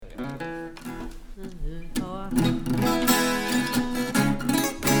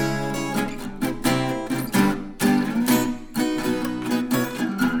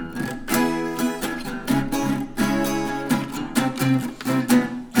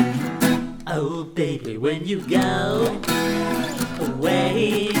Oh baby, when you go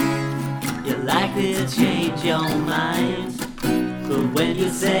away, you're likely to change your mind. But when you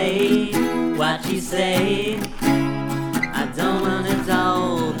say what you say, I don't want it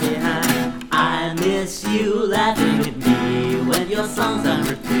all behind. I miss you laughing at me when your songs on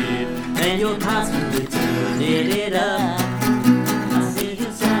repeat and you're constantly turning it up. I see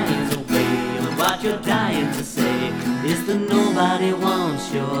you signs away, and what you're dying to say is that nobody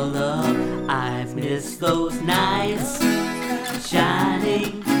wants your love. I've missed those nights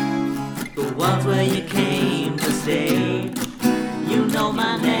shining, the ones where you came to stay. You know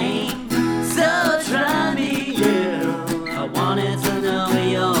my name, so try me, yeah. I wanted to know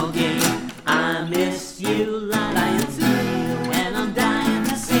your game. I miss you lying to me, and I'm dying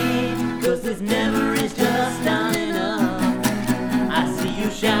to see, 'cause this memory's just done enough. I see you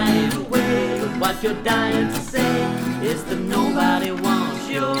shining away, but what you're dying to say is that nobody wants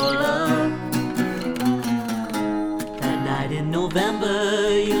your love. That night in November,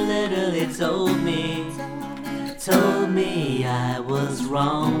 you literally told me I was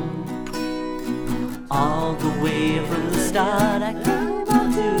wrong. All the way from the start, I couldn't go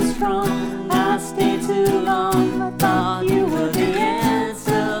too strong. I stayed too long.